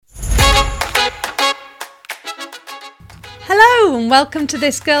and welcome to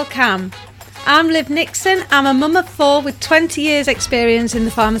This Girl KAM. I'm Liv Nixon. I'm a mum of 4 with 20 years experience in the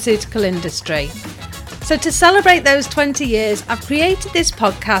pharmaceutical industry. So to celebrate those 20 years, I've created this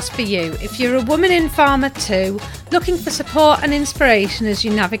podcast for you if you're a woman in pharma too, looking for support and inspiration as you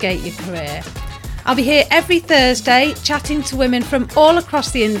navigate your career. I'll be here every Thursday chatting to women from all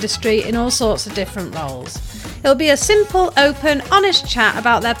across the industry in all sorts of different roles. It'll be a simple, open, honest chat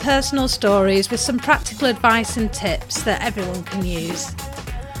about their personal stories with some practical advice and tips that everyone can use.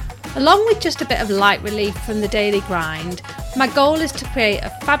 Along with just a bit of light relief from the daily grind, my goal is to create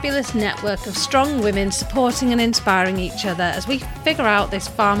a fabulous network of strong women supporting and inspiring each other as we figure out this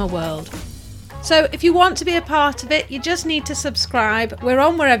pharma world. So if you want to be a part of it, you just need to subscribe. We're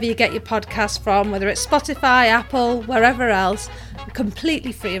on wherever you get your podcasts from, whether it's Spotify, Apple, wherever else,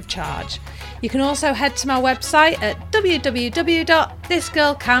 completely free of charge. You can also head to my website at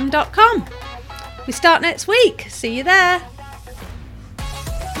www.thisgirlkam.com. We start next week. See you there.